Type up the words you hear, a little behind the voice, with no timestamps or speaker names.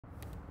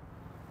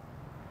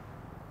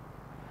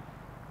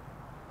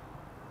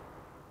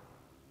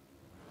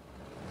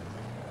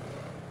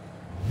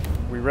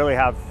really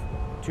have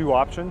two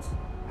options: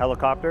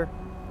 helicopter,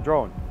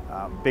 drone.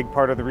 Big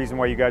part of the reason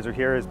why you guys are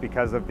here is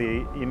because of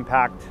the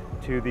impact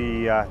to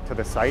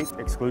the site,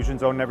 exclusion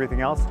zone and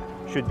everything else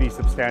should be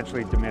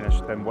substantially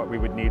diminished than what we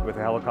would need with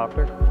a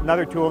helicopter.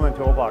 Another tool in the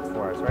toolbox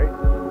for us, right?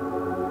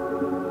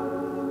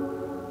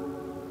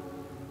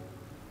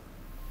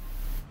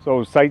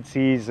 So site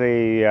sees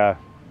a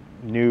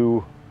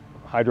new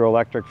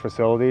hydroelectric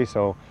facility,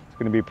 so it's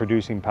going to be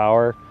producing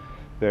power.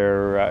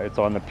 It's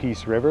on the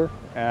Peace River,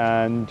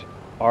 and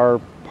our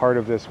part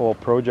of this whole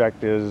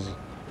project is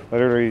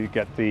literally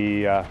get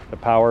the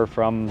power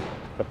from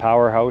the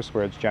powerhouse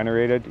where it's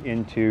generated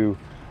into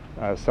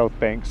South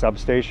Bank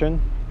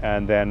substation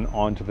and then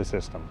onto the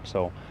system.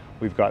 So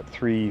we've got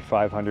three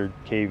 500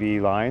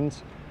 kV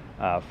lines,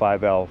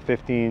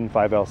 5L15,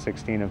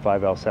 5L16 and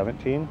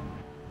 5L17.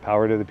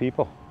 Power to the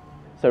people.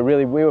 So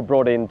really we were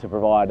brought in to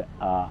provide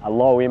a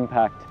low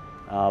impact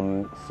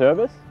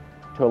service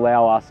to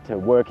allow us to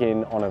work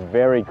on a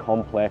very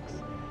complex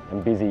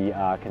and busy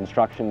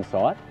construction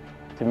site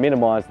to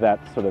minimise that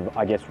sort of,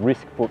 I guess,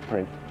 risk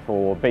footprint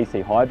for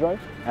BC Hydro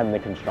and the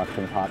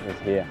construction partners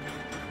here.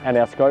 And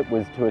our scope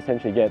was to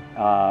essentially get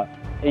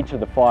each of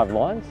the 5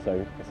 lines,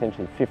 so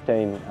essentially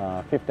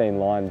 15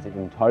 lines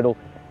in total,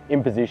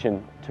 in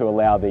position to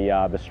allow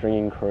the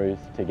stringing crews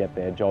to get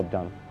their job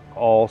done.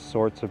 All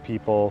sorts of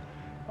people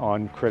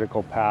on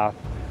critical path.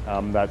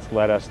 That's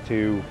led us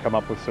to come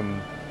up with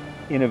some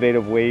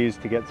innovative ways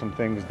to get some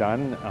things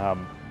done.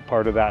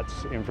 Part of that's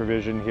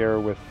Infravision here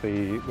with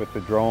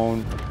the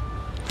drone.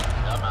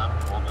 Yeah, man.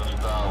 We'll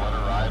just let it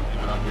ride,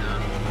 leave it up here.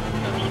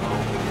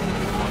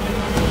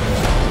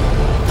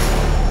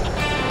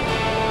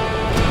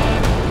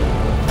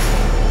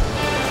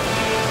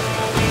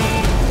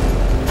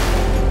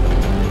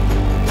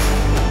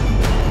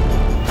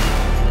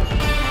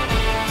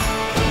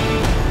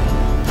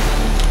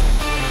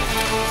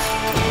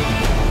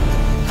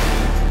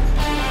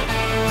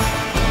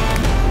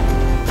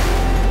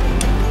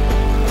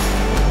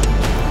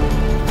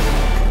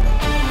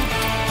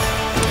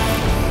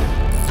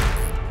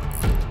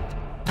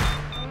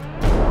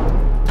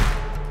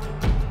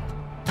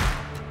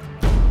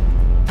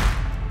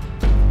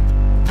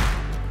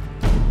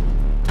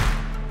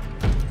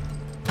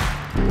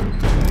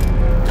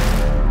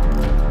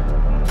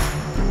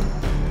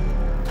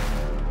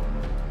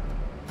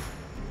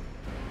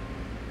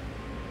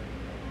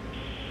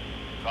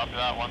 Copy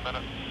that, 1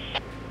 minute.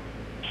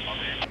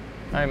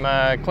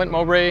 I'm Clint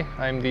Mowbray.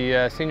 I'm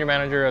the Senior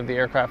Manager of the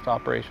Aircraft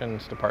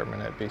Operations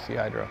Department at BC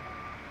Hydro.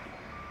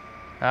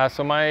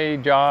 So my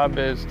job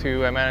is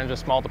to manage a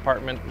small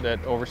department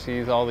that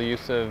oversees all the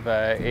use of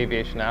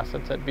aviation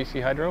assets at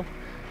BC Hydro.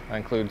 That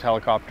includes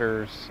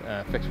helicopters,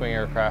 fixed-wing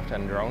aircraft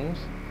and drones.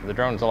 The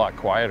drone's a lot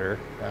quieter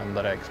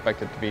than I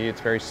expect it to be.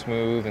 It's very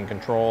smooth and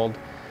controlled.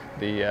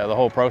 The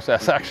whole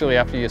process, actually,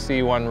 after you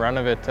see one run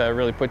of it,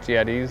 really puts you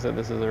at ease that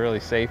this is a really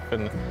safe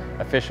and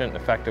efficient,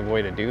 effective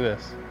way to do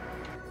this.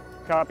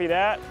 Copy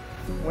that.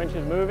 Winch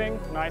is moving,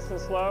 nice and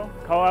slow.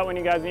 Call out when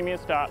you guys need me to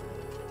stop.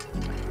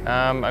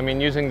 I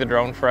mean, using the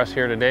drone for us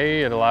here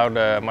today, it allowed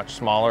a much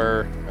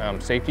smaller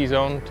safety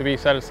zone to be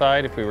set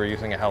aside. If we were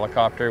using a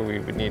helicopter, we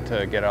would need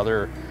to get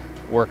other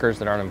workers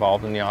that aren't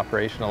involved in the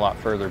operation a lot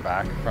further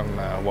back from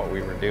what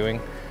we were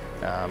doing.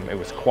 It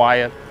was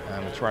quiet,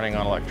 it's running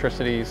on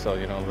electricity, so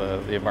you know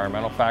the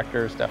environmental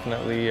factors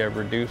definitely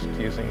reduced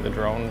using the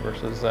drone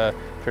versus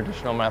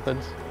traditional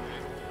methods.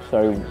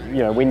 So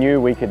you know we knew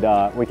we can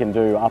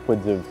do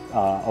upwards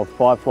of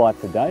 5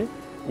 flights a day.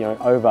 You know,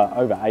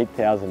 over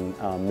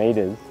 8,000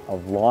 metres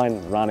of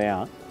line run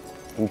out,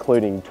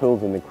 including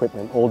tools and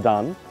equipment, all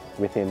done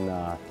within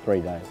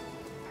 3 days.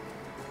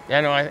 Yeah,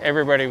 no,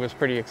 everybody was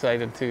pretty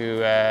excited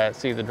to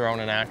see the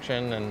drone in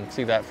action and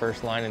see that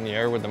first line in the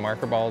air with the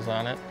marker balls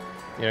on it.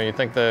 You know, you'd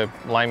think the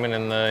linemen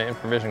and the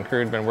Infravision crew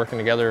had been working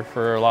together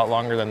for a lot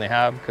longer than they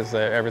have because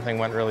everything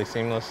went really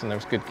seamless and there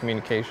was good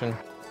communication.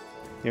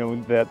 You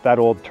know, that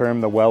old term,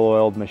 the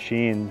well-oiled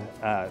machine,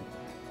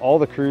 all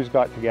the crews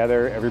got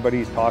together,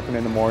 everybody's talking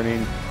in the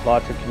morning,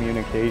 lots of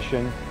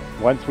communication.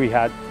 Once we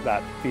had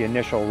the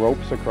initial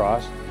ropes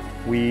across,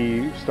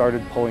 we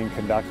started pulling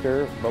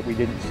conductor, but we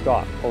didn't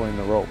stop pulling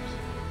the ropes.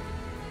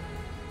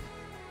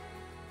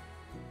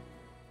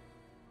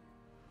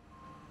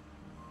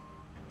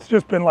 It's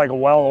just been like a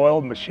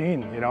well-oiled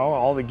machine, you know,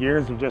 all the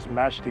gears have just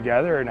meshed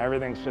together and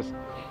everything's just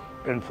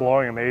been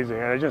flowing amazing.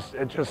 And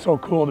it's just so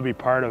cool to be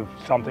part of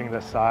something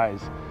this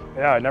size.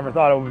 Yeah, I never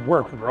thought it would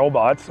work with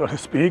robots, so to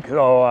speak.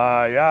 So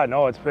yeah,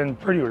 no, it's been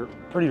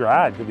pretty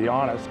rad, to be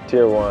honest.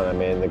 Tier 1, I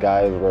mean, the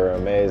guys were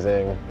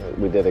amazing.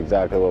 We did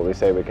exactly what we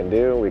say we can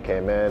do. We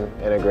came in,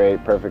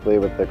 integrate perfectly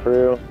with the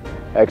crew,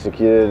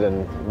 executed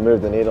and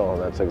moved the needle,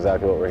 and that's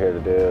exactly what we're here to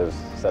do, is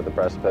set the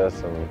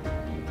precipice and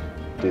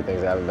do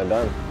things that haven't been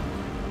done.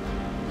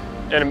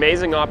 An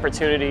amazing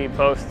opportunity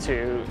both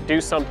to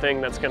do something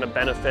that's going to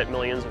benefit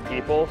millions of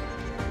people,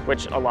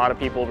 which a lot of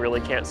people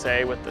really can't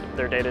say with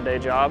their day-to-day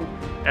job,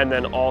 and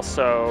then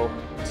also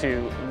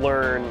to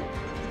learn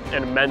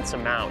an immense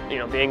amount. You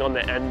know, being on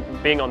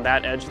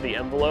that edge of the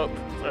envelope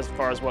as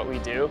far as what we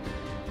do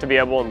to be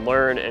able to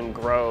learn and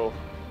grow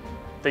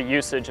the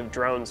usage of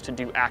drones to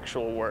do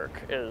actual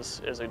work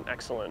is an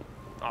excellent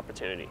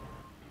opportunity.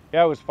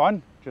 Yeah, it was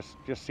fun. Just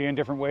seeing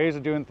different ways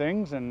of doing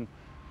things, and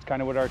it's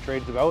kind of what our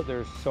trade's about.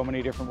 There's so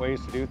many different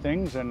ways to do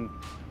things and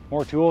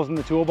more tools in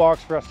the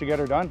toolbox for us to get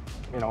her done.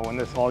 You know, when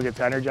this all gets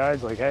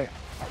energized, like, hey,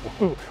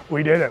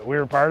 we did it. We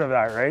were part of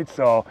that, right?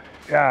 So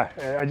yeah,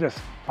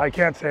 I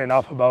can't say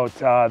enough about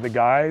the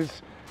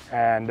guys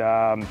and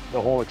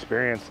the whole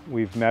experience.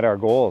 We've met our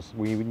goals.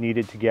 We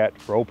needed to get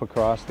rope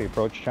across the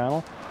approach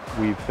channel.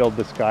 We've filled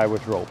the sky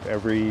with rope.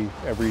 Every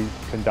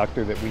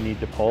conductor that we need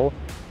to pull,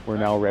 we're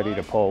now ready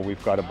to pull.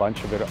 We've got a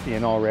bunch of it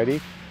in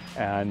already,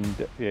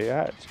 and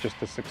yeah, it's just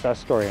a success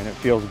story, and it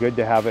feels good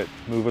to have it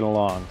moving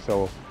along.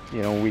 So,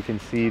 you know, we can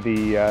see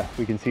the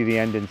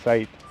end in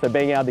sight. So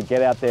being able to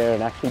get out there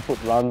and actually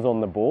put runs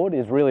on the board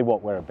is really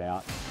what we're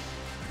about.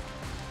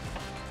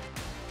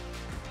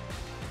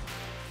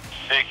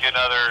 Take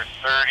another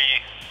 30.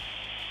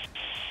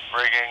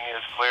 Rigging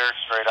is clear,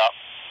 straight up.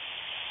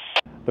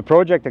 The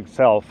project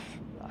itself,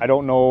 I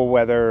don't know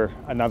whether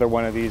another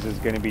one of these is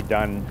going to be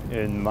done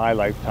in my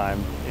lifetime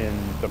in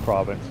the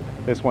province.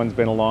 This one's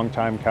been a long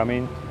time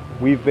coming.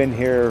 We've been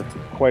here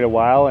quite a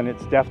while, and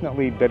it's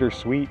definitely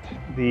bittersweet.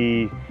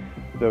 The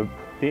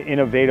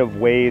innovative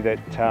way that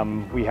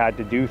we had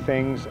to do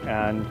things,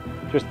 and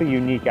just the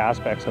unique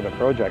aspects of the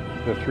project.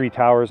 The 3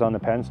 towers on the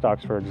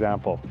penstocks, for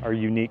example, are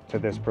unique to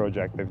this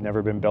project. They've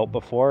never been built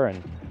before,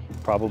 and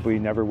probably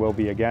never will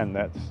be again.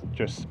 That's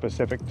just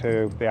specific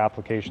to the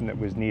application that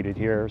was needed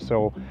here.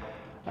 So,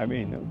 I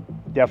mean,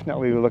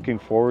 definitely looking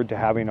forward to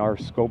having our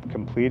scope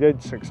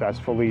completed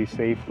successfully,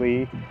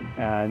 safely,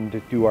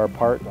 and do our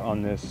part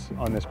on this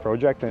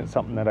project. And it's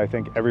something that I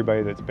think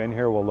everybody that's been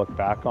here will look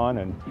back on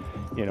and,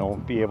 you know,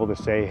 be able to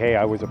say, hey,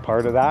 I was a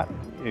part of that.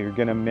 You're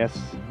gonna miss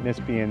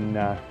being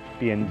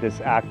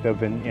this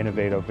active and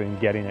innovative in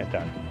getting it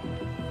done.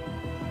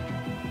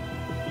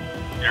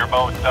 You're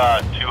about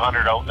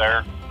 200 out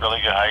there,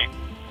 really good height.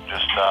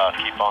 Just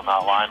keep on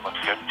that line, looks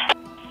good.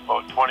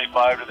 About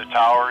 25 to the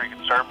tower, you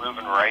can start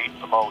moving right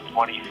about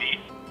 20 feet.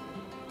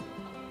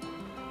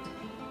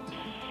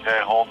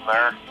 Okay, holding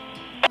there.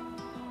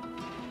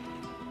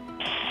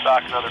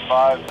 Back another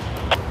 5.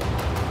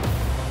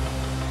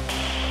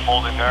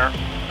 Holding there.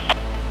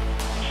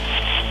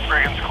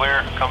 Rigging's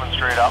clear, coming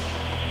straight up.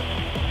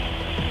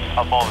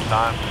 Up all the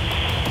time.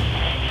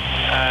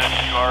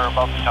 And you are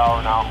above the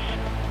tower now.